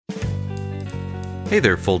Hey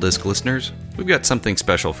there, Full Disc listeners. We've got something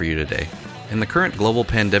special for you today. In the current global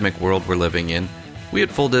pandemic world we're living in, we at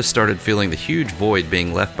Full Disc started feeling the huge void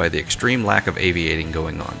being left by the extreme lack of aviating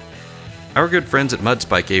going on. Our good friends at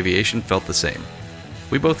Mudspike Aviation felt the same.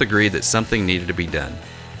 We both agreed that something needed to be done.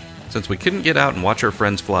 Since we couldn't get out and watch our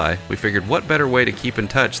friends fly, we figured what better way to keep in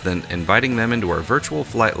touch than inviting them into our virtual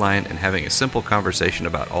flight line and having a simple conversation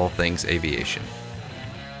about all things aviation.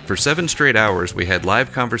 For 7 straight hours, we had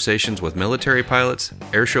live conversations with military pilots,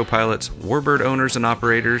 airshow pilots, warbird owners and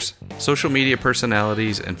operators, social media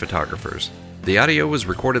personalities, and photographers. The audio was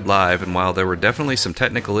recorded live, and while there were definitely some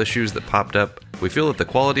technical issues that popped up, we feel that the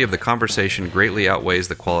quality of the conversation greatly outweighs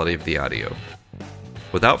the quality of the audio.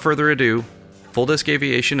 Without further ado, Full Disc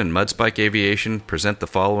Aviation and Mudspike Aviation present the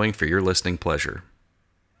following for your listening pleasure.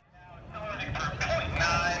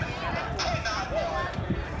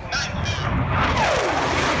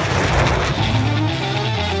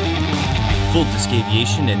 Full Disc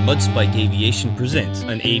Aviation and Mudspike Aviation present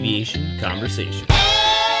an Aviation Conversation.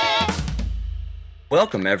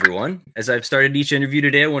 Welcome, everyone. As I've started each interview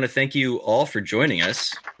today, I want to thank you all for joining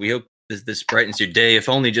us. We hope this brightens your day, if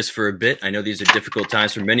only just for a bit. I know these are difficult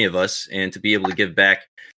times for many of us, and to be able to give back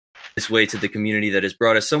this way to the community that has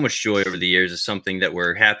brought us so much joy over the years is something that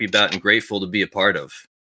we're happy about and grateful to be a part of.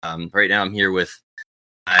 Right now, I'm here with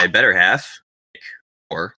my better half,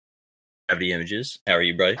 or Gravity Images. How are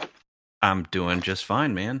you, buddy? I'm doing just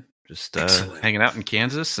fine, man. Just hanging out in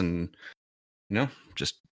Kansas and,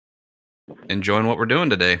 just enjoying what we're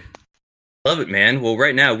doing today. Love it, man. Well,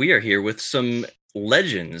 right now we are here with some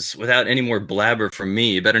legends, without any more blabber from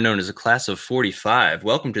me, better known as a class of 45.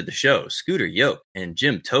 Welcome to the show, Scooter, Yoak, and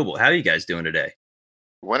Jim Tobul. How are you guys doing today?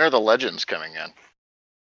 When are the legends coming in?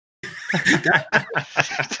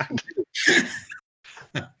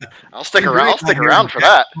 I'll stick around for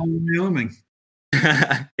that. Wyoming.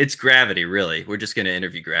 It's Gravity, really. We're just going to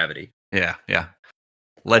interview Gravity. Yeah.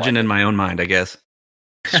 Legend in my own mind, I guess.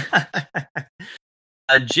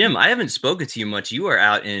 Jim, I haven't spoken to you much. You are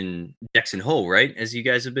out in Jackson Hole, right? As you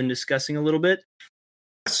guys have been discussing a little bit.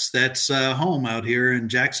 Yes, that's home out here in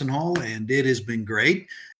Jackson Hole, and it has been great.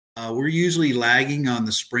 We're usually lagging on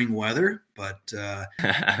the spring weather, but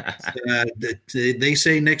they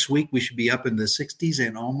say next week we should be up in the 60s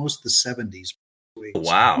and almost the 70s.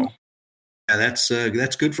 Wow. Yeah, that's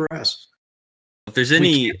good for us. If there's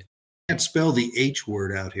any... We can't spell the H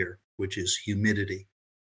word out here, which is humidity.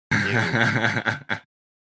 That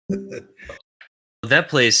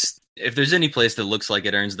place, if there's any place that looks like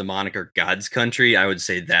it earns the moniker God's Country, I would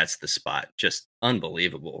say that's the spot. Just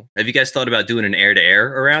unbelievable. Have you guys thought about doing an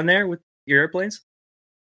air-to-air around there with your airplanes?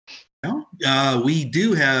 No, we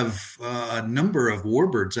do have a number of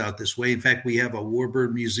warbirds out this way. In fact, we have a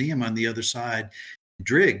warbird museum on the other side,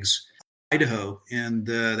 Driggs, Idaho, and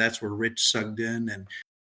that's where Rich Sugden, and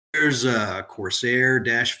there's a Corsair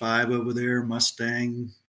Dash 5 over there,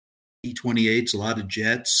 Mustang, E-28s, a lot of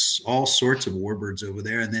jets, all sorts of warbirds over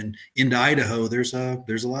there. And then into Idaho, there's a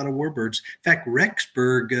lot of warbirds. In fact,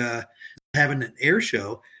 Rexburg is having an air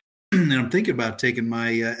show, and I'm thinking about taking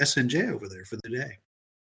my SNJ over there for the day.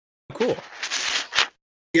 Cool.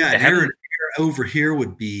 Yeah, air over here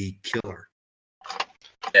would be killer.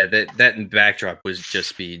 Yeah, that backdrop would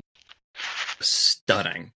just be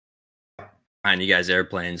stunning. Behind you guys'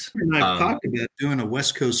 airplanes. And I've talked about doing a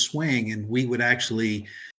West Coast swing, and we would actually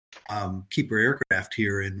keep our aircraft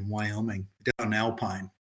here in Wyoming, down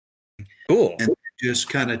Alpine. Cool. And just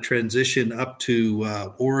kind of transition up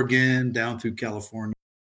to Oregon, down through California.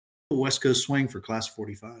 West Coast swing for Class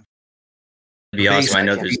 45. That'd be awesome. I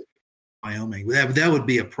know there's Wyoming. That would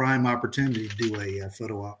be a prime opportunity to do a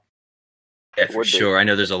photo op. Yeah, for sure. I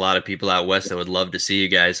know there's a lot of people out west that would love to see you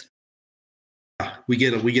guys. We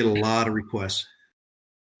get a lot of requests.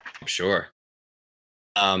 I'm sure.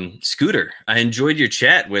 Scooter, I enjoyed your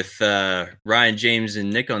chat with Ryan, James,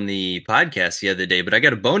 and Nick on the podcast the other day, but I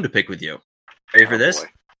got a bone to pick with you. Ready for this? Boy.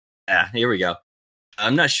 Yeah, here we go.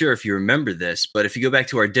 I'm not sure if you remember this, but if you go back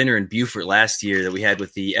to our dinner in Beaufort last year that we had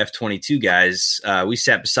with the F-22 guys, we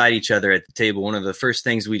sat beside each other at the table. One of the first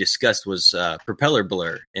things we discussed was propeller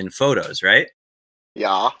blur in photos, right?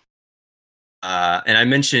 Yeah. And I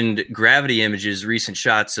mentioned Gravity Images' recent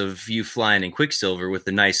shots of you flying in Quicksilver with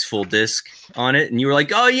the nice full disc on it. And you were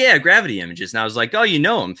like, oh, yeah, Gravity Images. And I was like, oh, you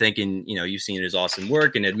know him, thinking, you've seen his awesome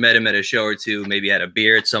work and had met him at a show or two, maybe had a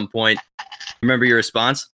beer at some point. Remember your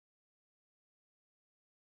response?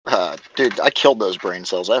 Dude, I killed those brain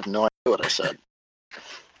cells. I have no idea what I said.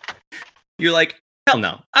 You're like, hell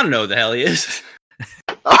no. I don't know who the hell he is.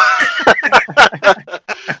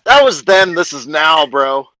 That was then. This is now,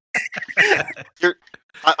 bro.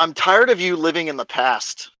 I'm tired of you living in the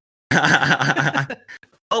past.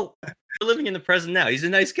 Oh, we're living in the present now. He's a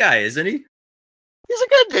nice guy, isn't he? He's a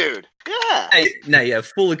good dude. Yeah. Hey, now you have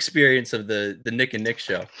full experience of the Nick and Nick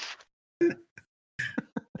show. Can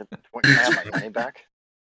I have my money back?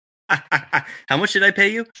 How much did I pay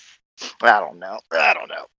you? I don't know.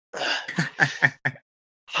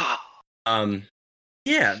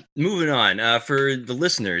 Yeah, moving on. For the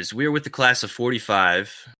listeners, we are with the class of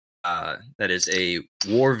 45. That is a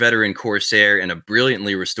war veteran Corsair and a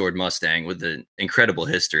brilliantly restored Mustang with an incredible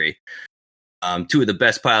history. Two of the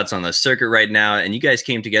best pilots on the circuit right now, and you guys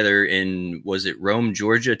came together in, was it Rome,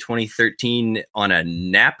 Georgia, 2013 on a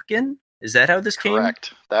napkin? Is that how this came?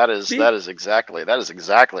 Correct. That is exactly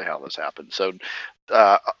how this happened. So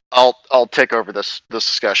I'll take over this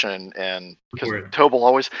discussion and because Tobul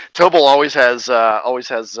always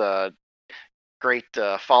has great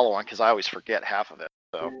follow on because I always forget half of it.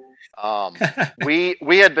 So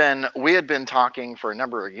we had been talking for a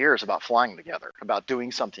number of years about flying together, about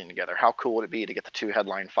doing something together. How cool would it be to get the two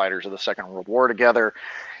headline fighters of the Second World War together?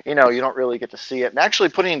 You know, you don't really get to see it. And actually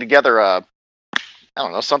putting together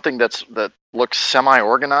something that looks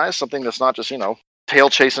semi-organized, something that's not just, tail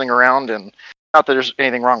chasing around. And not that there's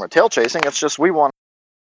anything wrong with tail chasing. It's just we want to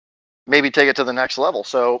maybe take it to the next level.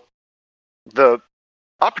 So the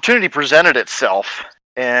opportunity presented itself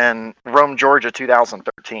in Rome, Georgia,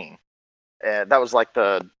 2013. And that was like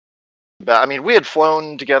we had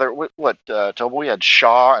flown together. Tobul? We had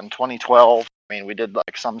Shaw in 2012. I mean, we did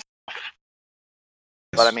like some stuff.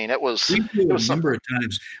 But I mean, it was a number of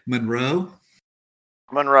times.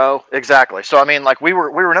 Monroe, exactly. So I mean, like we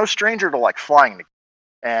were no stranger to like flying together.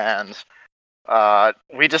 And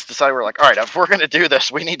we just decided we're like, all right, if we're going to do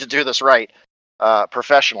this, we need to do this right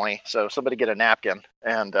professionally. So somebody get a napkin,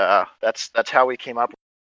 and that's how we came up. We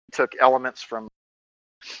took elements from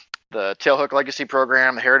the Tailhook Legacy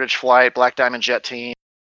program, the Heritage Flight, Black Diamond Jet Team,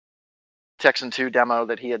 Texan 2 demo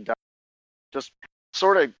that he had done, just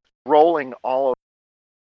sort of rolling all of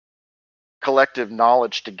collective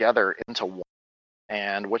knowledge together into one.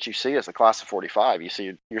 And what you see is the class of 45.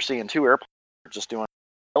 You're seeing two airplanes just doing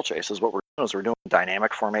tail chases. What we're doing is we're doing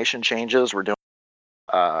dynamic formation changes. We're doing,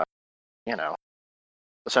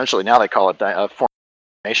 essentially now they call it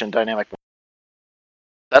formation dynamic.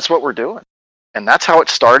 That's what we're doing, and that's how it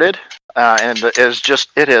started. And it is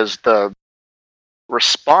the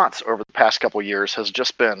response over the past couple of years has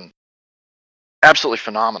just been absolutely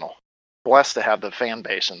phenomenal. Blessed to have the fan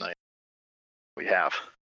base that we have.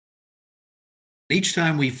 Each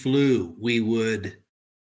time we flew, we would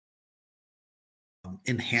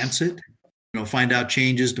enhance it, find out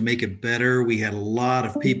changes to make it better. We had a lot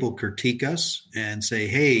of people critique us and say,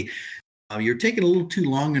 hey, you're taking a little too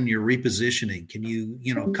long in your repositioning. Can you,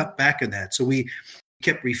 cut back on that? So we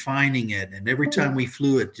kept refining it. And every time we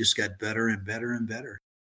flew, it just got better and better and better.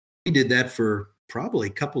 We did that for probably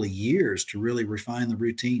a couple of years to really refine the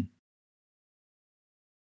routine.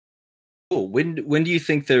 Cool. When do you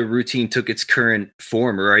think the routine took its current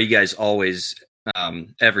form, or are you guys always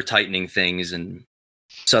ever tightening things and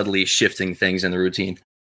subtly shifting things in the routine?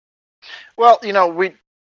 Well,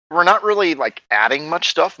 we're not really like adding much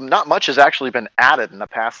stuff. Not much has actually been added in the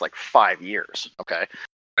past like 5 years. Okay.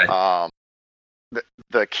 Right.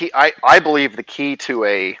 The key, I believe the key to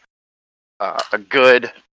a good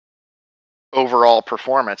overall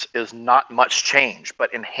performance is not much change,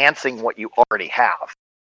 but enhancing what you already have.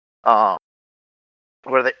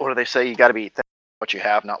 What do they say? You got to be what you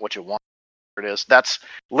have, not what you want. It is. That's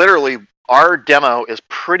literally our demo is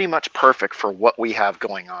pretty much perfect for what we have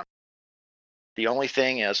going on. The only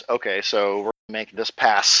thing is, okay, so we're going to make this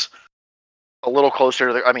pass a little closer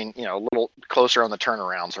to a little closer on the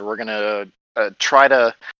turnarounds, or we're going to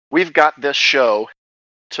we've got this show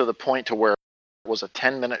to the point to where it was a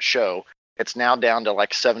 10-minute show. It's now down to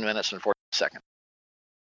like 7 minutes and 40 seconds.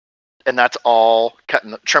 And that's all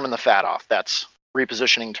trimming the fat off. That's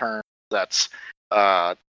repositioning turns. That's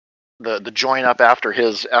the join up after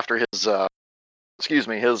his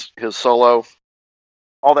solo.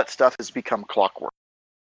 All that stuff has become clockwork.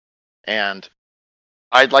 And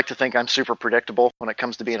I'd like to think I'm super predictable when it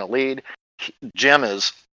comes to being a lead. Jim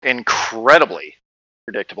is incredibly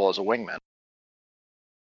predictable as a wingman.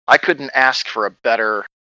 I couldn't ask for a better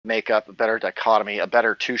makeup, a better dichotomy, a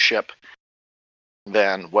better two-ship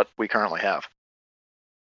than what we currently have.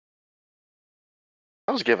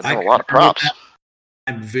 I was giving him a lot of props.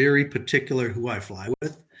 I'm very particular who I fly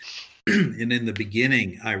with. And in the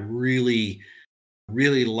beginning, I really,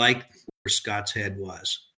 really liked where Scott's head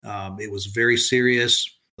was. It was very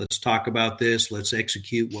serious. Let's talk about this. Let's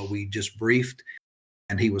execute what we just briefed.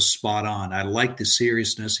 And he was spot on. I like the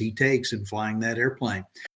seriousness he takes in flying that airplane.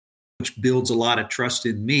 which builds a lot of trust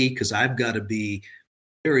in me because I've got to be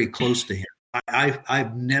very close to him.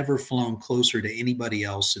 I've never flown closer to anybody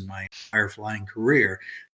else in my entire flying career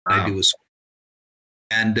than I do with.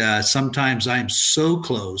 And sometimes I'm so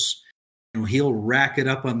close, and he'll rack it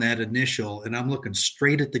up on that initial, and I'm looking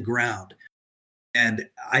straight at the ground. And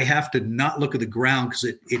I have to not look at the ground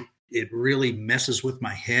because it really messes with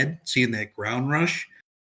my head, seeing that ground rush,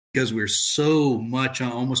 because we're so much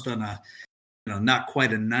almost on a, not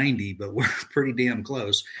quite a 90, but we're pretty damn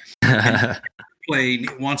close. And plane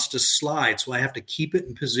wants to slide, so I have to keep it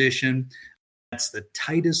in position. That's the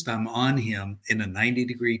tightest I'm on him in a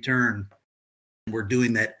 90-degree turn. We're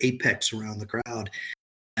doing that apex around the crowd,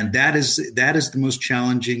 and that is the most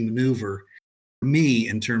challenging maneuver for me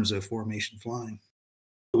in terms of formation flying.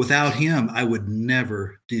 Without him, I would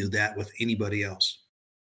never do that with anybody else.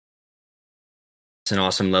 It's an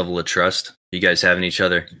awesome level of trust you guys have in each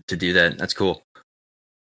other to do that. That's cool.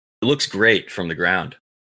 It looks great from the ground.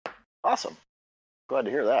 Awesome. Glad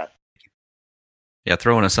to hear that. Yeah,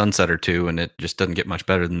 throw in a sunset or two, and it just doesn't get much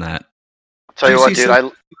better than that. I'll tell you what, dude,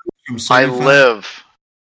 I live.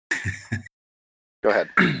 Go ahead.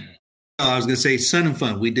 I was going to say Sun and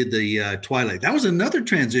Fun. We did the Twilight. That was another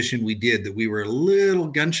transition we did that we were a little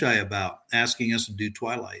gun shy about, asking us to do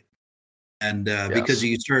Twilight. And because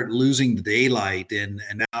you start losing the daylight, and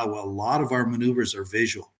now a lot of our maneuvers are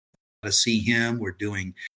visual. To see him, we're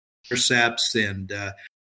doing intercepts, and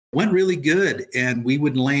went really good. And we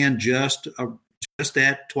would land just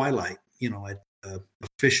at twilight, at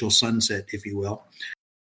official sunset, if you will.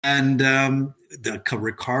 And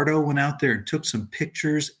Ricardo went out there and took some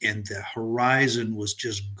pictures, and the horizon was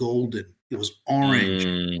just golden. It was orange.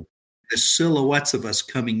 The silhouettes of us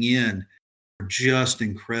coming in were just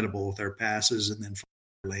incredible with our passes and then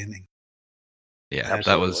landing. Yeah,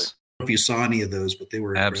 absolutely. That was. I don't know if you saw any of those, but they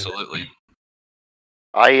were absolutely.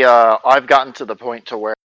 I've gotten to the point to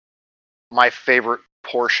where my favorite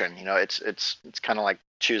portion, it's kind of like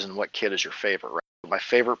choosing what kid is your favorite, right? My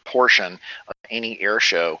favorite portion of any air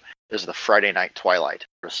show is the Friday night twilight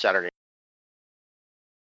or Saturday.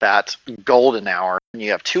 That golden hour, and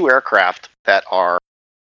you have two aircraft that are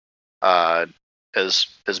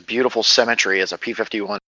as beautiful symmetry as a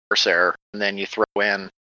P-51 Corsair, and then you throw in,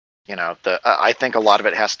 I think a lot of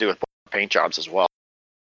it has to do with paint jobs as well.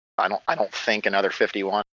 I don't think another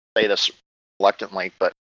 51. I say this reluctantly,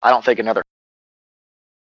 but I don't think another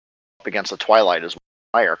against the Twilight is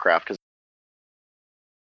my aircraft, because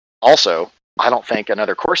also I don't think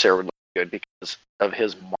another Corsair would look good because of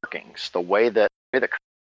his markings. The way that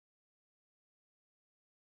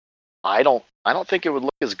I don't think it would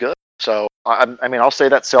look as good. So I mean, I'll say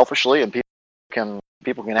that selfishly, and people can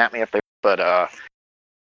at me if they. But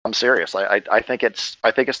I'm serious. I think it's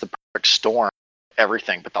the perfect storm of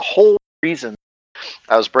everything. But the whole reason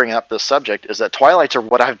I was bringing up this subject is that Twilights are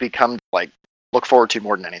what I've become to look forward to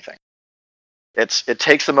more than anything. It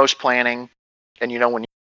takes the most planning, and when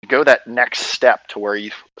you go that next step to where you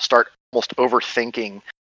start almost overthinking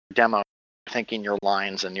demo, thinking your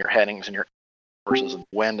lines and your headings and your versus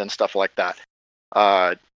wind and stuff like that.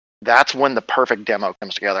 That's when the perfect demo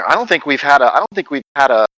comes together. I don't think we've had an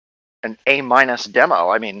A- demo.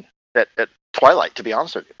 I mean, at Twilight, to be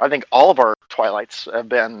honest with you, I think all of our Twilights have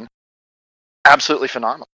been absolutely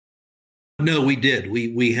phenomenal. No, we did.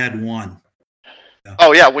 We had one.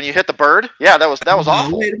 Oh yeah, when you hit the bird, yeah, that was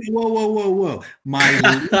awful. Wait a minute. Whoa!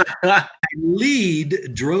 My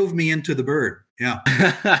lead drove me into the bird. Yeah,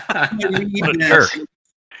 what a jerk.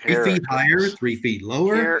 3 feet higher, 3 feet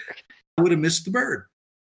lower. I would have missed the bird.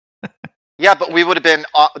 Yeah, but we would have been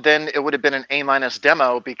then it would have been an A-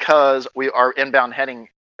 demo because our inbound heading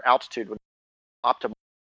altitude would be optimal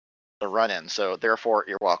to run in. So therefore,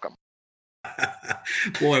 you're welcome.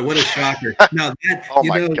 Boy, what a shocker! Now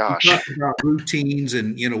that gosh, you talk about routines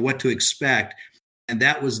and what to expect, and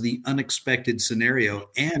that was the unexpected scenario,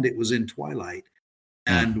 and it was in Twilight,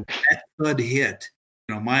 and when that thud hit.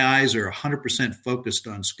 My eyes are 100% focused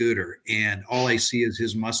on Scooter, and all I see is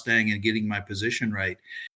his Mustang and getting my position right.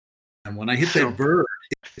 And when I hit that bird,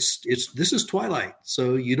 this is Twilight,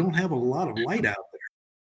 so you don't have a lot of light out there.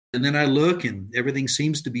 And then I look, and everything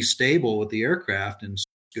seems to be stable with the aircraft, and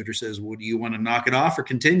Scooter says, well, do you want to knock it off or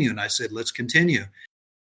continue? And I said, let's continue.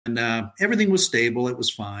 And everything was stable. It was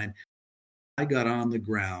fine. I got on the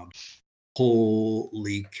ground.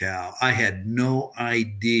 Holy cow. I had no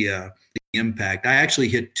idea the impact. I actually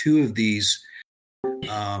hit two of these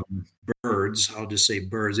birds. I'll just say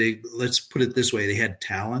birds. Let's put it this way. They had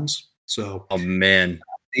talons. So, oh man,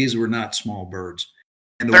 these were not small birds.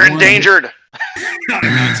 And They're endangered.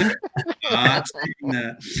 Not saying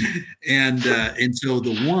that. And so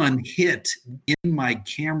the one hit in my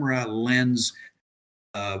camera lens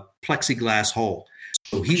plexiglass hole.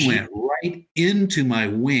 So he went right into my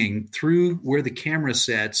wing through where the camera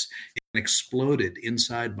sets and exploded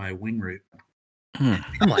inside my wing root. Oh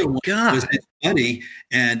my God. Was his buddy,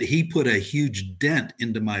 and he put a huge dent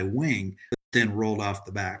into my wing, then rolled off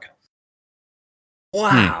the back.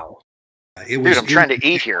 Wow. Dude, I'm trying to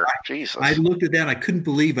eat here. Jesus. I looked at that. I couldn't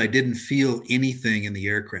believe I didn't feel anything in the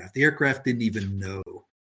aircraft. The aircraft didn't even know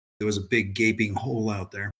there was a big gaping hole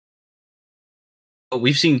out there.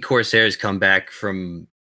 We've seen Corsairs come back from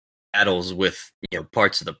battles with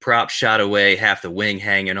parts of the prop shot away, half the wing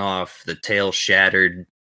hanging off, the tail shattered.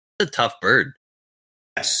 It's a tough bird.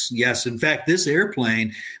 Yes. In fact, this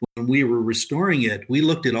airplane, when we were restoring it, we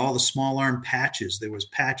looked at all the small arm patches. There was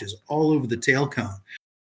patches all over the tail cone.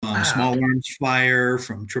 Small arms fire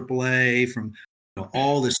from AAA, from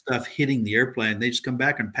all this stuff hitting the airplane. They just come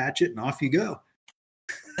back and patch it, and off you go.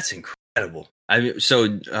 That's incredible.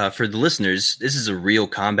 For the listeners, this is a real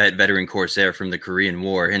combat veteran Corsair from the Korean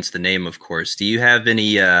War, hence the name, of course. Do you have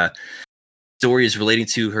any stories relating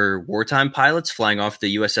to her wartime pilots flying off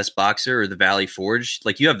the USS Boxer or the Valley Forge?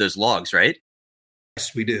 Like, you have those logs, right?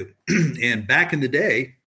 Yes, we do. And back in the day,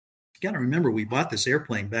 you got to remember, we bought this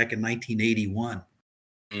airplane back in 1981.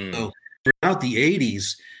 So throughout the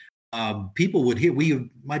 80s, people would hear.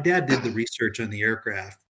 My dad did the research on the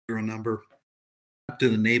aircraft, serial number, up to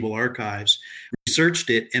the Naval Archives, researched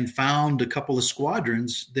it, and found a couple of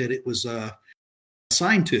squadrons that it was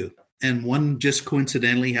assigned to. And one just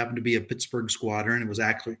coincidentally happened to be a Pittsburgh squadron. It was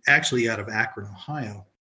actually out of Akron, Ohio.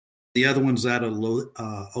 The other one's out of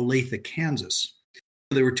Olathe, Kansas.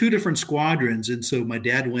 There were two different squadrons, and so my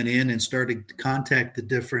dad went in and started to contact the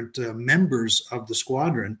different members of the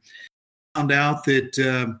squadron. Found out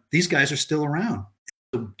that these guys are still around.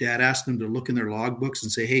 So Dad asked them to look in their logbooks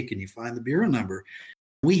and say, "Hey, can you find the bureau number?"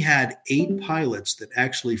 We had 8 pilots that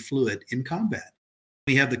actually flew it in combat.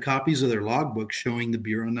 We have the copies of their logbooks showing the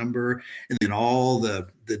bureau number and then all the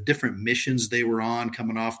different missions they were on,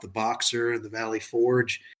 coming off the Boxer, the Valley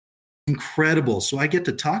Forge. Incredible. So I get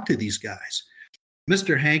to talk to these guys.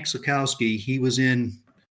 Mr. Hank Sokowski, he was in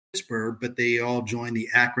Pittsburgh, but they all joined the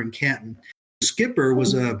Akron Canton. The skipper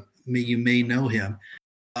was you may know him,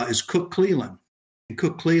 is Cook Cleland. And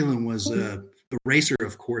Cook Cleland was the racer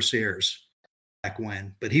of Corsairs back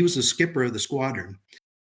when, but he was the skipper of the squadron.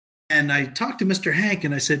 And I talked to Mr. Hank,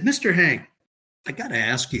 and I said, "Mr. Hank, I got to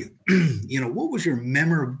ask you, what was your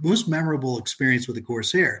most memorable experience with the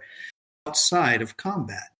Corsair outside of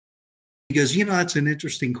combat?" He goes, "That's an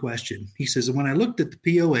interesting question." He says, "When I looked at the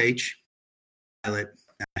POH pilot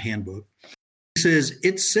handbook, he says,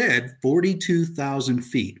 it said 42,000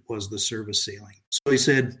 feet was the service ceiling. So he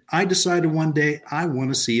said, I decided one day I want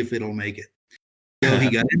to see if it'll make it." So he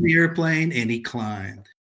got in the airplane and he climbed.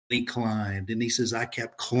 And he says, I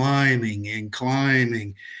kept climbing and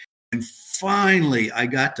climbing. And finally, I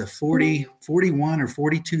got to 41 or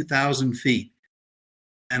 42,000 feet.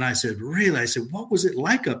 And I said, "Really?" I said, "What was it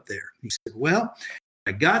like up there?" He said, "Well,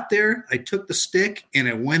 I got there, I took the stick, and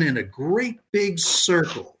it went in a great big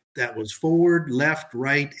circle that was forward, left,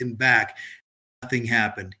 right, and back. Nothing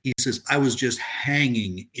happened." He says, "I was just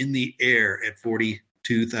hanging in the air at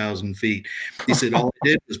 42,000 feet. He said, "All I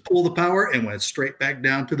did was pull the power and went straight back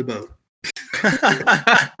down to the boat."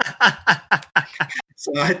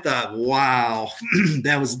 So I thought, wow,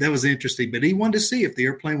 that was interesting. But he wanted to see if the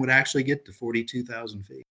airplane would actually get to 42,000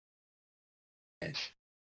 feet.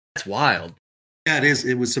 That's wild. Yeah, it is.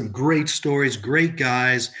 It was some great stories, great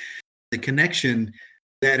guys. The connection,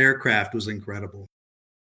 that aircraft was incredible.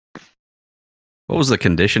 What was the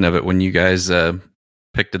condition of it when you guys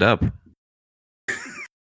picked it up?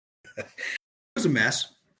 It was a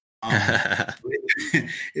mess.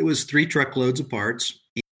 It was 3 truckloads of parts.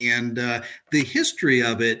 And the history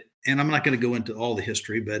of it, and I'm not going to go into all the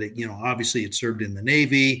history, but obviously it served in the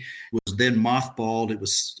Navy, was then mothballed. It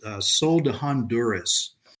was sold to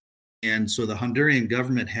Honduras. And so the Honduran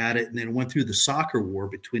government had it, and then it went through the soccer war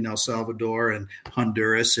between El Salvador and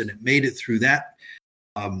Honduras, and it made it through that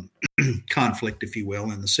conflict, if you will,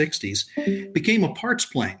 in the 60s. It became a parts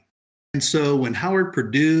plane. And so when Howard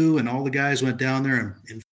Purdue and all the guys went down there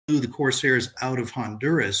and flew the Corsairs out of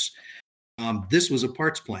Honduras, this was a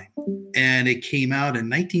parts plane, and it came out in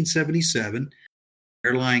 1977.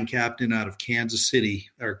 Airline captain out of Kansas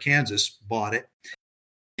bought it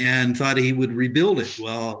and thought he would rebuild it.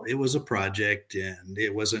 Well, it was a project, and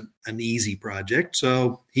it wasn't an easy project.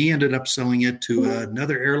 So he ended up selling it to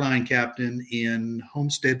another airline captain in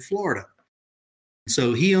Homestead, Florida.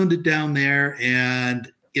 So he owned it down there,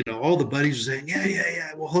 and all the buddies were saying,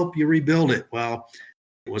 yeah, we'll help you rebuild it. Well,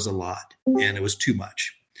 it was a lot, and it was too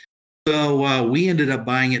much. So we ended up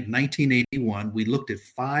buying it in 1981. We looked at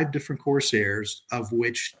 5 different Corsairs, of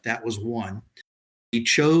which that was one. We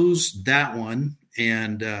chose that one,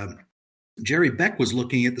 and Jerry Beck was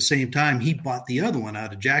looking at the same time. He bought the other one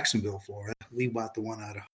out of Jacksonville, Florida. We bought the one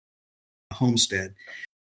out of Homestead.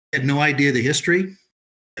 Had no idea the history.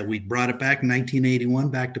 We brought it back in 1981,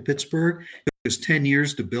 back to Pittsburgh. It was 10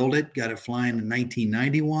 years to build it. Got it flying in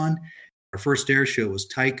 1991. Our first air show was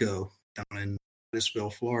Tycho down in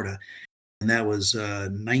Mudspike, Florida, and that was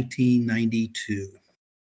 1992.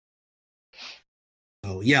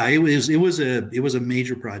 So yeah, it was a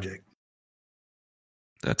major project.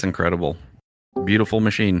 That's incredible. Beautiful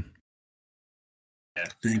machine. Yeah.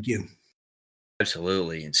 Thank you.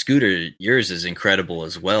 Absolutely. And Scooter, yours is incredible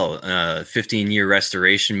as well. 15-year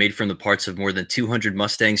restoration made from the parts of more than 200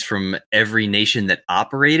 Mustangs from every nation that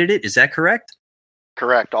operated it. Is that correct?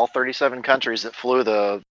 Correct. All 37 countries that flew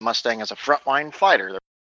the Mustang as a frontline fighter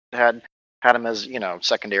had them as,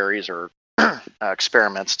 secondaries or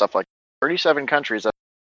experiments, stuff like that. 37 countries that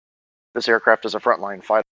this aircraft is a frontline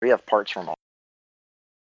fighter. We have parts from all.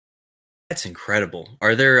 That's incredible.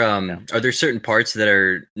 Are there certain parts that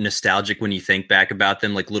are nostalgic when you think back about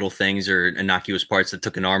them, like little things or innocuous parts that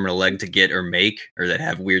took an arm and a leg to get or make, or that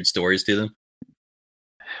have weird stories to them?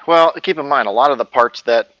 Well, keep in mind, a lot of the parts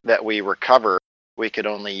that we recover, we could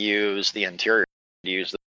only use the interior,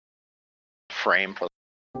 use the frame for.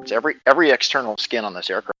 Every external skin on this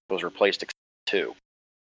aircraft was replaced except 2.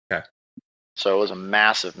 Okay. So it was a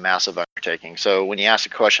massive, massive undertaking. So when you ask a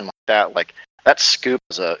question like that scoop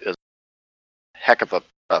is a heck of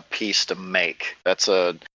a piece to make. It's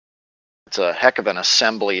a heck of an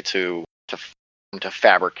assembly to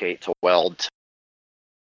fabricate, to weld,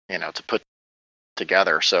 to put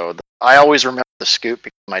together. So I always remember the scoop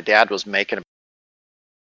because my dad was making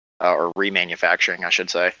or remanufacturing, I should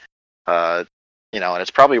say. And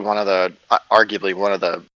it's probably arguably one of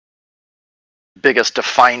the biggest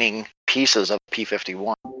defining pieces of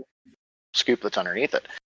P-51 scoop that's underneath it.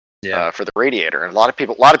 Yeah. For the radiator, and a lot of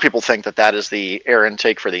people think that is the air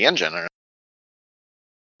intake for the engine. And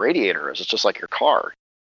radiator it's just like your car.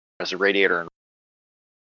 There's a radiator in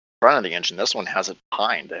front of the engine. This one has it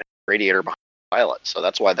behind the radiator behind the pilot, so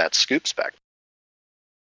that's why that scoops back.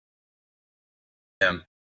 Yeah.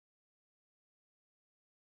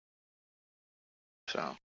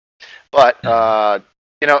 So, but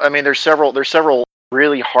there's several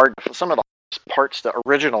really hard. Some of the parts, the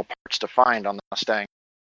original parts to find on the Mustang.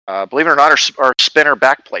 Believe it or not, are spinner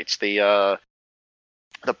backplates. The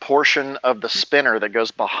portion of the spinner that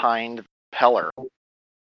goes behind the propeller,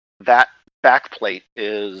 that backplate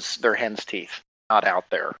is their hen's teeth, not out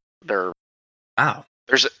there. Wow.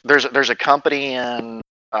 There's a company in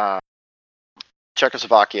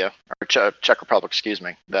Czechoslovakia or Czech Republic, excuse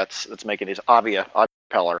me, that's making these Avia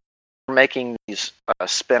propeller. They're making these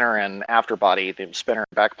spinner and afterbody, the spinner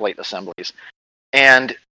and backplate assemblies,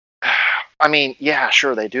 and yeah,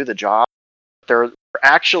 sure, they do the job. They're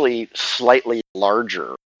actually slightly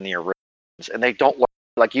larger than the originals, and they don't look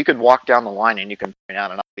like you could walk down the line and you can point out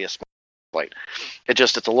an obvious plate.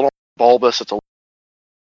 It's a little bulbous. It's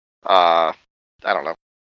I don't know.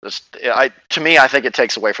 To me, I think it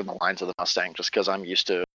takes away from the lines of the Mustang just because I'm used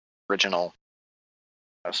to original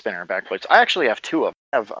spinner and backplates. I actually have 2 of them.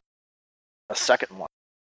 I have a second one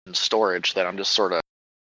in storage that I'm just sort of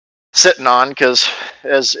sitting on because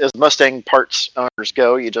as Mustang parts owners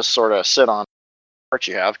go, you just sort of sit on parts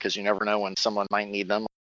you have because you never know when someone might need them.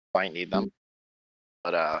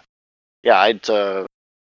 But yeah, those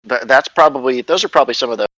are probably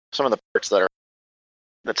some of the parts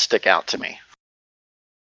that stick out to me.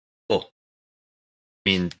 Cool. I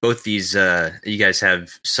mean, both these you guys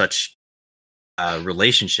have such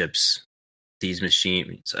relationships. These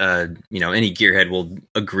machines, any gearhead will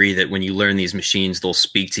agree that when you learn these machines, they'll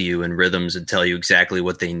speak to you in rhythms and tell you exactly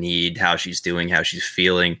what they need, how she's doing, how she's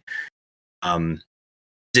feeling. Is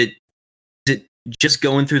it just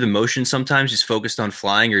going through the motion sometimes, just focused on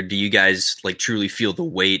flying, or do you guys truly feel the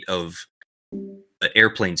weight of the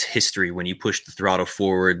airplane's history when you push the throttle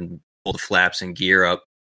forward and pull the flaps and gear up?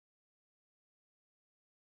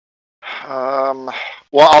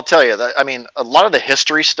 Well, I'll tell you that, a lot of the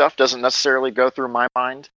history stuff doesn't necessarily go through my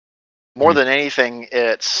mind. More than anything,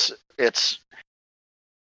 it's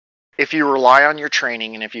if you rely on your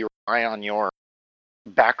training and if you rely on your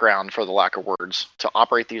background, for the lack of words, to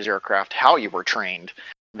operate these aircraft, how you were trained,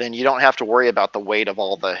 then you don't have to worry about the weight of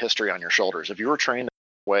all the history on your shoulders. If you were trained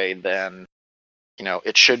that way, then,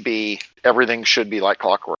 it should be, everything should be like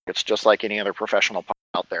clockwork. It's just like any other professional pilot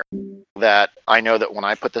out there, that I know that when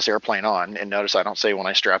I put this airplane on, and notice I don't say when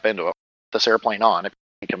I strap into it, this airplane on, it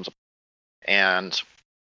becomes, and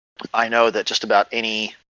I know that just about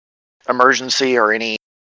any emergency or anything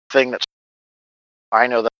that's, I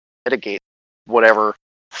know that I mitigate whatever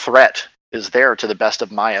threat is there to the best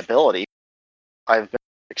of my ability. I've been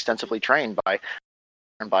extensively trained by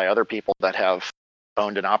other people that have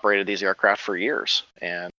owned and operated these aircraft for years,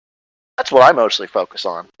 and that's what I mostly focus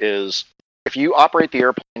on. Is if you operate the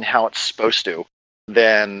airplane how it's supposed to,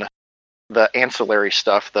 then the ancillary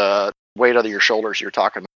stuff, the weight of your shoulders you're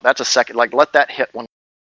talking about, that's a second. Like, let that hit one.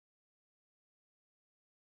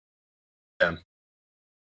 Yeah.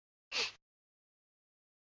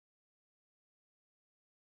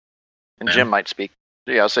 And Jim might speak.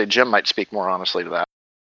 Yeah, I'll say Jim might speak more honestly to that.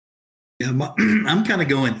 Yeah, I'm kind of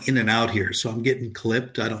going in and out here, so I'm getting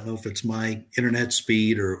clipped. I don't know if it's my internet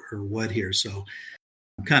speed or what here, so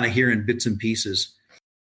I'm kind of hearing bits and pieces.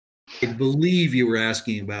 I believe you were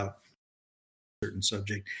asking about a certain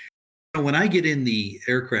subject. When I get in the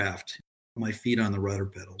aircraft, my feet on the rudder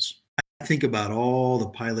pedals, I think about all the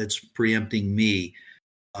pilots preempting me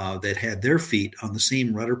that had their feet on the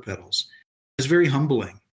same rudder pedals. It's very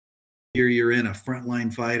humbling. Here you're in a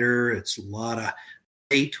frontline fighter. It's a lot of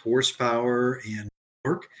weight, horsepower, and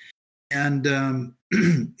torque. And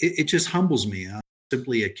it just humbles me. I'm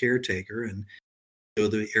simply a caretaker and show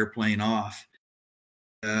the airplane off.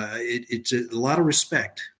 It's a lot of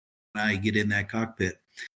respect when I get in that cockpit.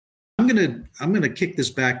 I'm gonna kick this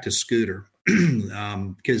back to Scooter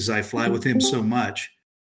because I fly with him so much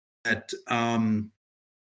that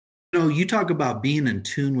you talk about being in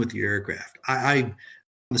tune with your aircraft. I'm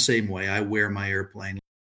the same way. I wear my airplane like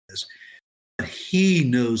this. But he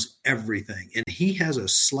knows everything, and he has a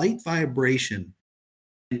slight vibration.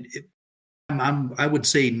 And I would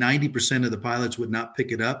say 90% of the pilots would not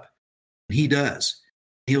pick it up. He does.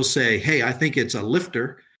 He'll say, "Hey, I think it's a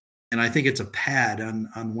lifter, and I think it's a pad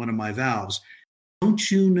on one of my valves."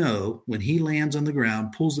 Don't you know, when he lands on the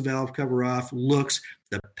ground, pulls the valve cover off, looks,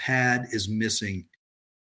 the pad is missing.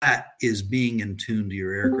 That is being in tune to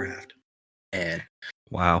your aircraft. And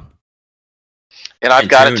wow. And I've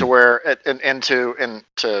got it to where, and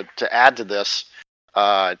to add to this,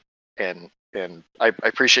 and I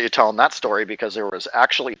appreciate you telling that story, because there was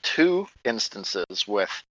actually 2 instances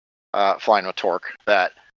with flying with Torc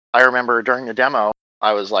that I remember during the demo.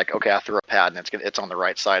 I was like, okay, I threw a pad and it's on the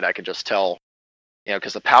right side. I could just tell,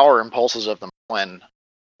 because the power impulses of them, when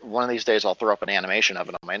one of these days I'll throw up an animation of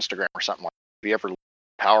it on my Instagram or something like that. If you ever look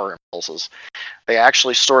at power impulses, they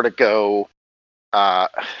actually sort of go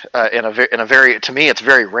in a very, to me, it's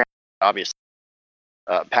very random, obviously,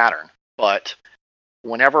 pattern. But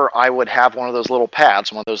whenever I would have one of those little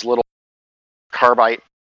pads, one of those little carbide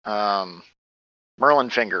Merlin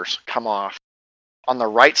fingers come off on the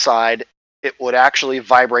right side, it would actually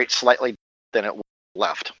vibrate slightly than it would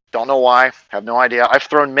left. Don't know why. Have no idea. I've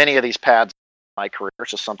thrown many of these pads in my career.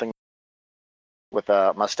 It's just something with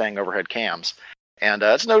Mustang overhead cams, and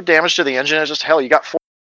it's no damage to the engine. It's just, hell, you got 3.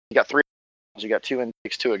 You got 2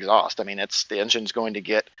 intakes, 2 exhaust. I mean, the engine's going to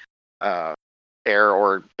get air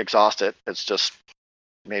or exhaust it. It's just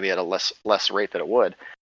maybe at a less rate than it would.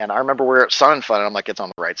 And I remember we were at Sun and Fun, and I'm like, it's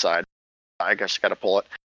on the right side. I guess you got to pull it.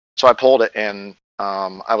 So I pulled it, and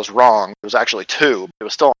I was wrong. It was actually 2. But it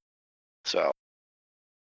was still. So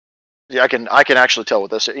yeah, I can actually tell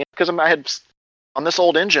with this, because I had, on this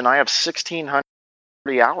old engine, I have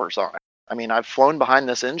 1,630 hours on it. I mean, I've flown behind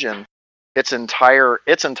this engine its entire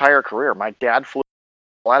career. My dad flew,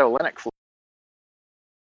 Lado Linux flew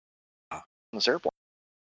on this airplane.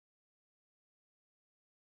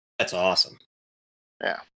 That's awesome.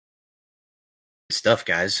 Yeah. Good stuff,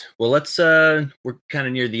 guys. Well, let's we're kind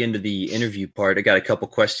of near the end of the interview part. I got a couple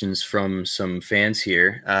questions from some fans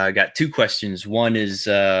here. I got 2 questions. One is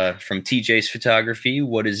from TJ's Photography.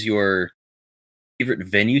 What is your favorite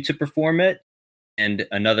venue to perform at? And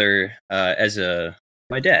another,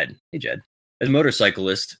 my dad. Hey, Jed. As a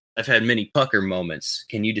motorcyclist, I've had many pucker moments.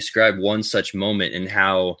 Can you describe one such moment and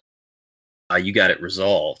how you got it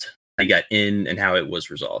resolved? How you got in and how it was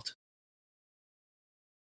resolved?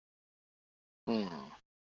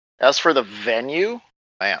 As for the venue,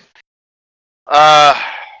 man,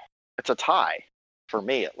 it's a tie for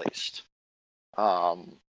me, at least.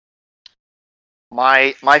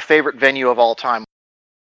 My favorite venue of all time will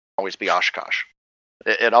always be Oshkosh.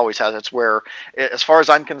 It always has. It's where, as far as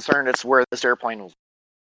I'm concerned, it's where this airplane was.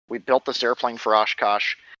 We built this airplane for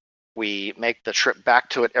Oshkosh. We make the trip back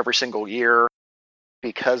to it every single year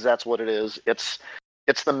because that's what it is. It's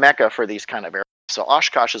the mecca for these kind of airplanes. So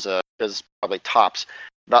Oshkosh is is probably tops.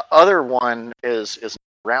 The other one is not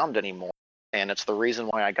around anymore, and it's the reason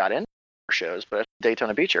why I got into shows, but it's the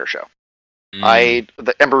Daytona Beach Air Show. The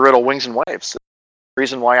Embry-Riddle Wings and Waves. The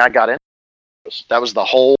reason why I got into this. That was the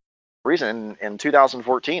whole reason. In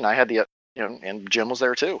 2014, I had the and Jim was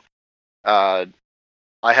there too. I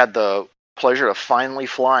had the pleasure of finally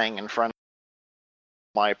flying in front of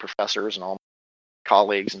my professors and all my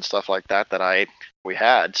colleagues and stuff like that we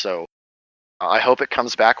had. So I hope it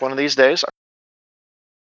comes back one of these days.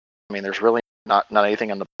 I mean, there's really not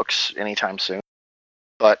anything in the books anytime soon.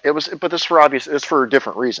 But it's for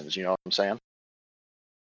different reasons, you know what I'm saying?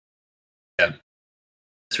 Yeah.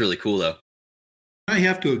 It's really cool though. I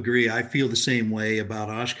have to agree. I feel the same way about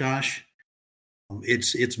Oshkosh.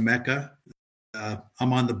 It's Mecca.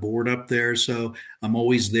 I'm on the board up there, so I'm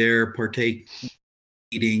always there, partake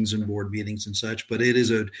meetings and board meetings and such. But it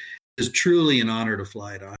is truly an honor to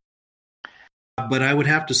fly at Oshkosh. But I would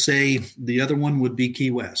have to say the other one would be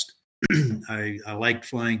Key West. I liked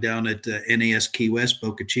flying down at NAS Key West,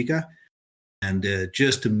 Boca Chica, and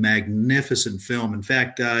just a magnificent film. In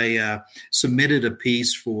fact, I submitted a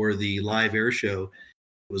piece for the live air show.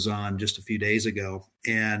 It was on just a few days ago,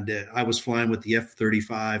 and I was flying with the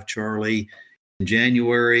F-35 Charlie in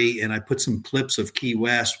January, and I put some clips of Key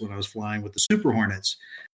West when I was flying with the Super Hornets.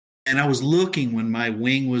 And I was looking when my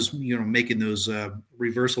wing was, making those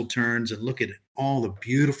reversal turns, and look at it, all the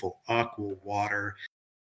beautiful aqua water.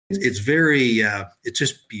 It's very, it's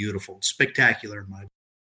just beautiful, spectacular.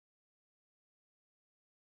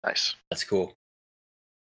 Nice. That's cool.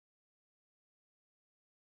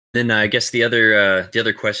 Then I guess the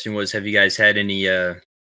other question was, have you guys had any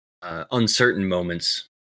uncertain moments?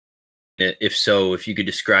 If so, if you could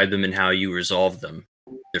describe them and how you resolved them,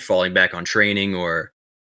 they're falling back on training or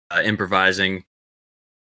improvising.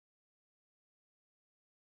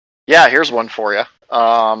 Yeah, here's one for you.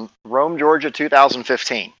 Rome, Georgia,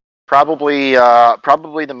 2015. Probably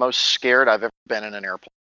the most scared I've ever been in an airplane.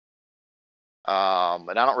 And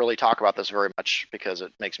I don't really talk about this very much because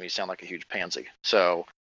it makes me sound like a huge pansy. So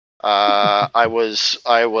I was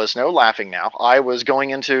laughing now. I was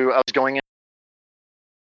doing my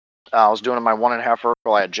 1.5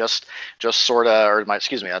 vertical. I had just sort of,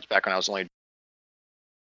 that's back when I was only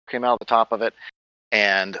came out of the top of it,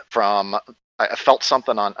 and I felt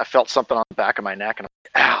something on the back of my neck, and I'm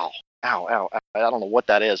like, ow. I don't know what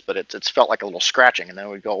that is, but it's felt like a little scratching, and then it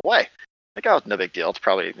would go away. Like, oh, no big deal. It's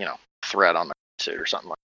probably, thread on my suit or something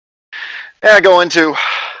like that. And I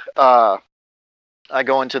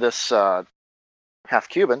go into this half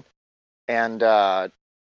Cuban, and on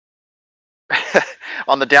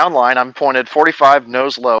the down line, I'm pointed 45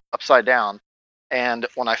 nose low, upside down, and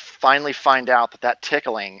when I finally find out that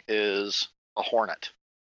tickling is a Hornet,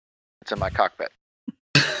 it's in my cockpit.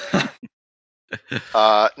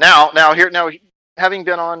 Now, having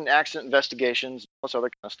been on accident investigations, all this other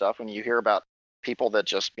kind of stuff, when you hear about people that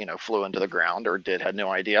just flew into the ground or had no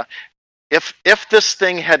idea, if this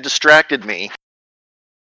thing had distracted me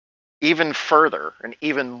even further and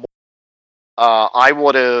even more, I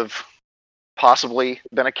would have possibly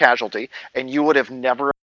been a casualty, and you would have never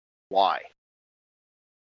known why.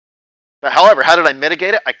 However, how did I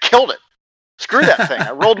mitigate it? I killed it. Screw that thing.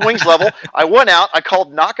 I rolled wings level. I went out. I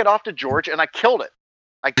called knock it off to George, and I killed it.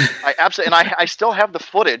 I absolutely, and I still have the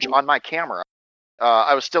footage on my camera.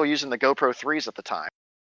 I was still using the GoPro 3s at the time,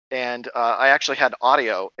 and I actually had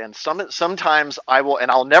audio. And sometimes I will,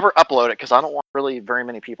 and I'll never upload it because I don't want really very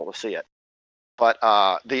many people to see it. But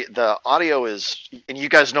the audio is, and you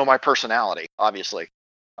guys know my personality, obviously.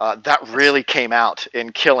 That really came out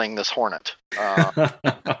in killing this Hornet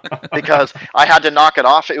because I had to knock it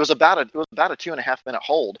off. It was about a 2.5 minute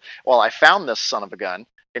hold while I found this son of a gun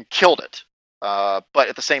and killed it. But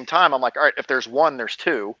at the same time, I'm like, all right, if there's one, there's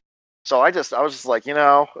two. So I was just like, and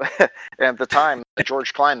at the time,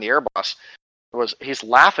 George Klein, the air boss, he's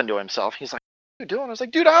laughing to himself. He's like, what are you doing? I was like,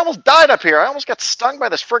 dude, I almost died up here. I almost got stung by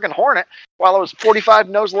this friggin' Hornet while I was 45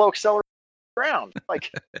 nose low accelerating ground.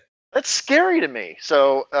 Like, that's scary to me.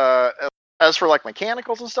 So as for like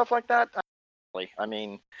mechanicals and stuff like that, I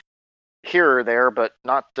mean, here or there, but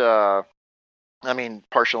not.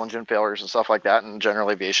 Partial engine failures and stuff like that, and general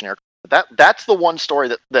aviation aircraft. That's the one story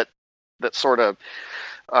that sort of.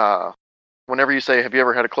 Whenever you say, "Have you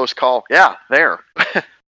ever had a close call?" Yeah, there.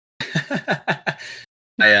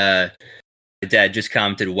 My dad just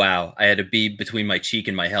commented, "Wow, I had a bee between my cheek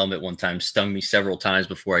and my helmet one time. Stung me several times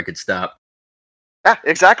before I could stop." Yeah,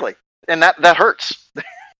 exactly, and that hurts.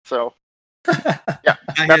 So, yeah,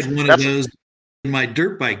 I had one of those in my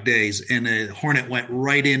dirt bike days, and a Hornet went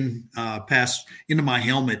right in into my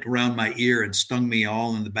helmet around my ear and stung me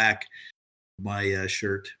all in the back of my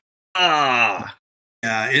shirt. And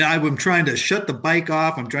I'm trying to shut the bike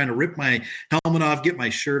off. I'm trying to rip my helmet off, get my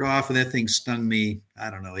shirt off, and that thing stung me, I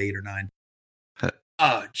don't know, 8 or 9.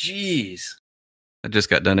 Oh, jeez. I just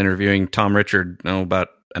got done interviewing Tom Richard about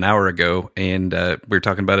an hour ago, and we were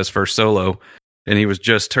talking about his first solo, and he was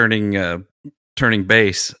just turning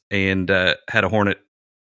base and had a hornet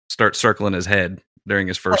start circling his head during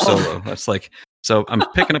his first solo. That's like, so I'm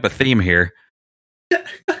picking up a theme here.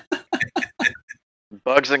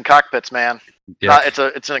 Bugs in cockpits, man. Yeah.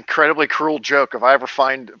 It's an incredibly cruel joke. If I ever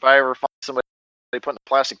find somebody putting a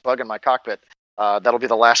plastic bug in my cockpit, that'll be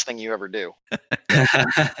the last thing you ever do.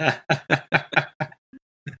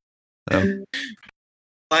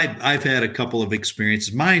 I've had a couple of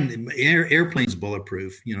experiences. Mine, airplane's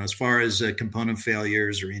bulletproof. As far as component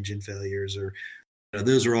failures or engine failures, or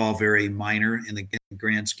those are all very minor in the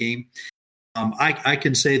grand scheme. I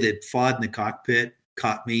can say that FOD in the cockpit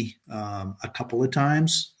caught me a couple of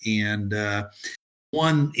times, and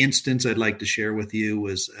one instance I'd like to share with you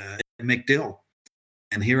was MacDill.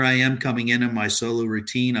 And here I am coming in my solo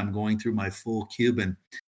routine. I'm going through my full Cuban.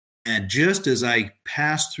 And just as I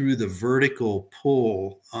passed through the vertical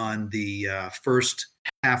pull on the first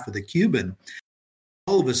half of the Cuban,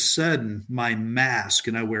 all of a sudden my mask,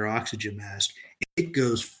 and I wear oxygen mask, it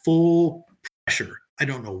goes full pressure. I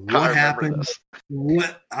don't know what happened.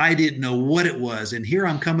 I didn't know what it was. And here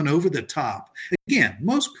I'm coming over the top. Again,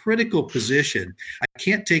 most critical position. I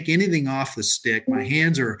can't take anything off the stick. My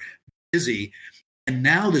hands are busy. And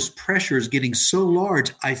now this pressure is getting so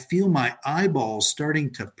large, I feel my eyeballs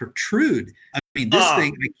starting to protrude. I mean, this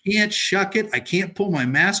thing, I can't shuck it. I can't pull my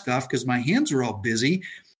mask off because my hands are all busy.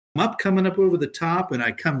 I'm coming up over the top, and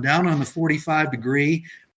I come down on the 45 degree.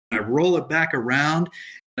 I roll it back around,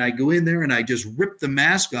 and I go in there, and I just rip the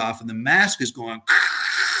mask off, and the mask is going.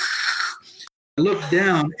 I look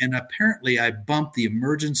down, and apparently I bumped the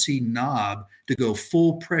emergency knob to go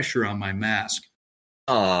full pressure on my mask.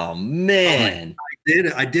 Oh, man.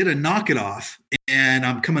 I did a knock it off, and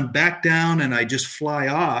I'm coming back down, and I just fly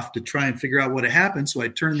off to try and figure out what had happened. So I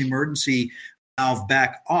turn the emergency valve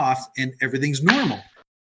back off, and everything's normal.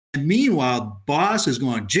 And meanwhile, boss is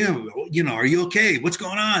going, Jim, are you okay? What's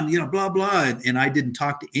going on? Blah, blah. And I didn't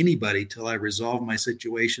talk to anybody till I resolved my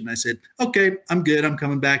situation. I said, okay, I'm good. I'm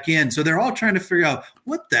coming back in. So they're all trying to figure out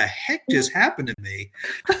what the heck just happened to me.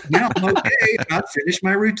 Now I'm okay. I'll finish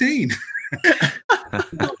my routine.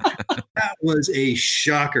 That was a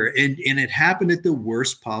shocker. And it happened at the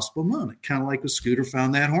worst possible moment, kind of like when Scooter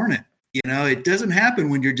found that Hornet. It doesn't happen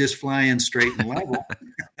when you're just flying straight and level.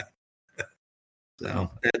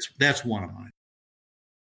 So that's one of mine.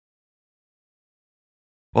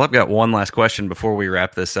 Well, I've got one last question before we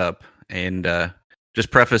wrap this up. And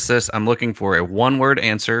just preface this, I'm looking for a one-word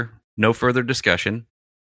answer, no further discussion.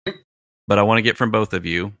 But I want to get from both of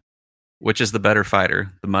you, which is the better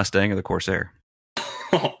fighter, the Mustang or the Corsair?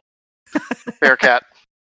 Bearcat.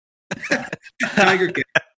 Tiger cat.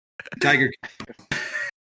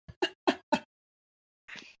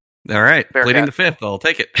 All right. Bearcat. Pleading the fifth. I'll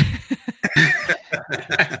take it.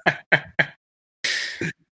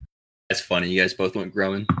 That's funny. You guys both went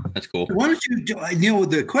Grumman. That's cool. Why don't you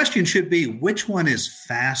the question should be, which one is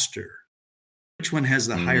faster? Which one has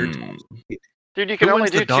the higher top speed? Dude, you can only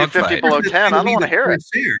do 250 below 10. I don't want to hear it.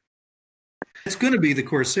 It's going to be the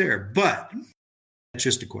Corsair, but that's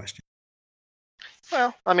just a question.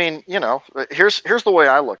 Well, I mean, here's the way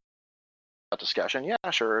I look at that discussion. Yeah,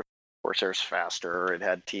 sure, Corsair's faster. It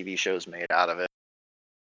had TV shows made out of it.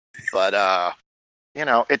 But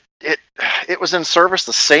it was in service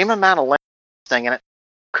the same amount of length thing, and it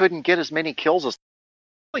couldn't get as many kills as.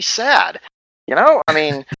 Really sad. I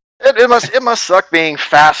mean, it must suck being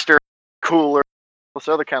faster, cooler, this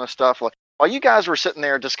other kind of stuff. Like, while you guys were sitting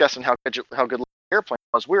there discussing how good the airplane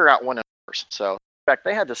was, we were out winning numbers. So, in fact,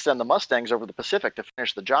 they had to send the Mustangs over the Pacific to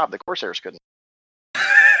finish the job. The Corsairs couldn't.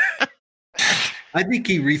 I think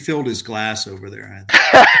he refilled his glass over there.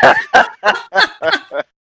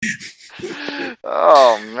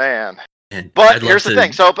 Oh man! But here's the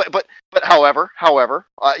thing. So, but however,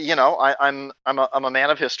 I'm a man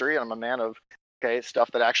of history, and I'm a man of stuff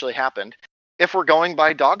that actually happened. If we're going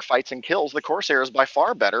by dogfights and kills, the Corsair is by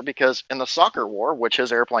far better because in the Soccer War, which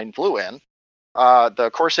his airplane flew in,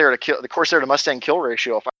 the Corsair to Mustang kill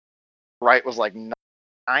ratio, if I'm right, was like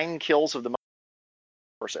 9 kills of the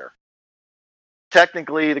Corsair.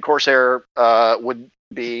 Technically, the Corsair would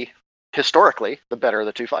be historically the better of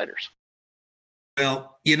the two fighters.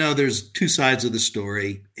 Well, there's two sides of the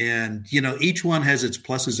story, and each one has its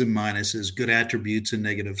pluses and minuses, good attributes and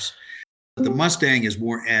negatives. The Mustang is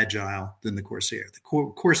more agile than the Corsair. The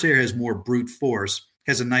Corsair has more brute force,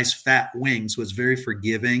 has a nice fat wing, so it's very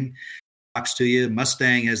forgiving. Talks to you.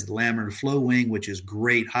 Mustang has the laminar flow wing, which is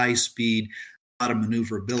great, high speed, a lot of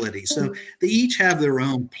maneuverability. So they each have their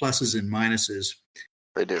own pluses and minuses.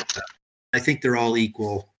 They do. I think they're all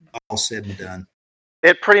equal, all said and done.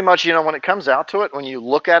 It pretty much, when it comes out to it, when you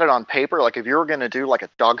look at it on paper, like if you were going to do like a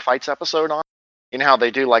dogfights episode on, how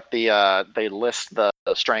they do like they list the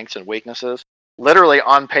strengths and weaknesses. Literally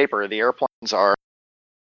on paper, the airplanes are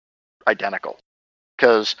identical.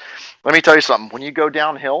 Because let me tell you something, when you go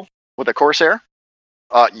downhill with a Corsair,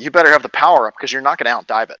 you better have the power up because you're not going to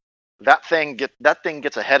outdive it. That thing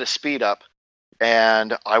gets a head of speed up,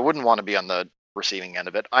 and I wouldn't want to be on the receiving end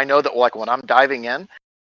of it. I know that like when I'm diving in,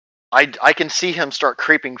 I can see him start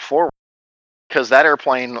creeping forward because that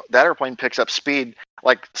airplane picks up speed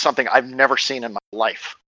like something I've never seen in my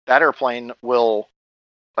life. That airplane will,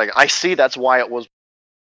 like, I see that's why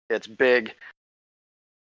its big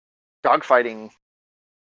dogfighting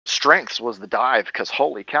strengths was the dive, because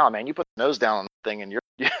holy cow, man, you put the nose down on the thing and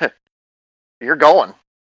you're going.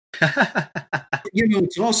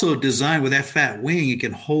 It's also designed with that fat wing. It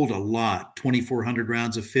can hold a lot, 2,400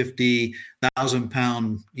 rounds of 50,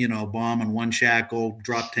 1,000-pound, bomb on one shackle,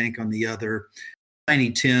 drop tank on the other,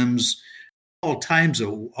 tiny Tims, all kinds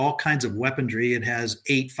of weaponry. It has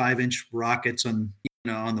 8 5-inch rockets on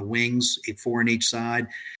the wings, 4 on each side.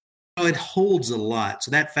 It holds a lot.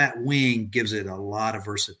 So that fat wing gives it a lot of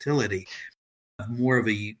versatility, more of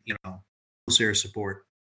a, close air support.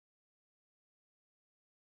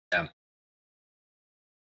 Yeah.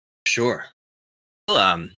 Sure.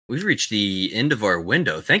 Well, we've reached the end of our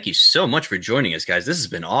window. Thank you so much for joining us, guys. This has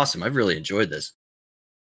been awesome. I've really enjoyed this.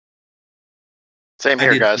 Same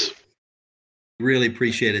here, guys. Really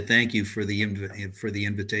appreciate it. Thank you for the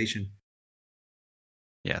invitation.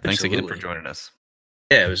 Yeah, thanks again for joining us.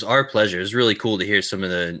 Yeah, it was our pleasure. It was really cool to hear some of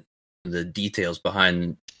the details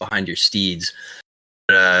behind your steeds.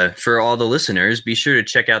 But, for all the listeners, be sure to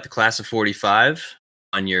check out the Class of 45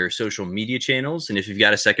 on your social media channels. And if you've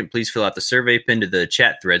got a second, please fill out the survey pinned to the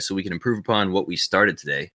chat thread so we can improve upon what we started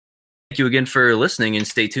today. Thank you again for listening, and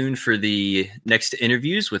stay tuned for the next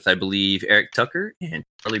interviews with, I believe, Eric Tucker and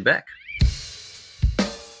Charlie Beck.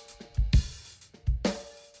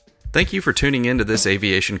 Thank you for tuning in to this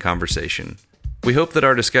aviation conversation. We hope that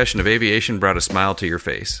our discussion of aviation brought a smile to your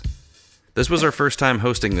face. This was our first time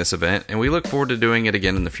hosting this event, and we look forward to doing it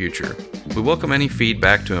again in the future. We welcome any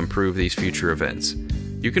feedback to improve these future events.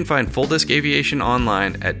 You can find Full Disc Aviation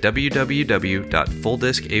online at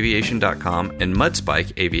www.fulldiscaviation.com and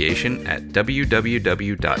Mudspike Aviation at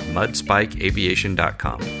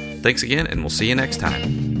www.mudspikeaviation.com. Thanks again, and we'll see you next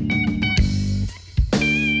time.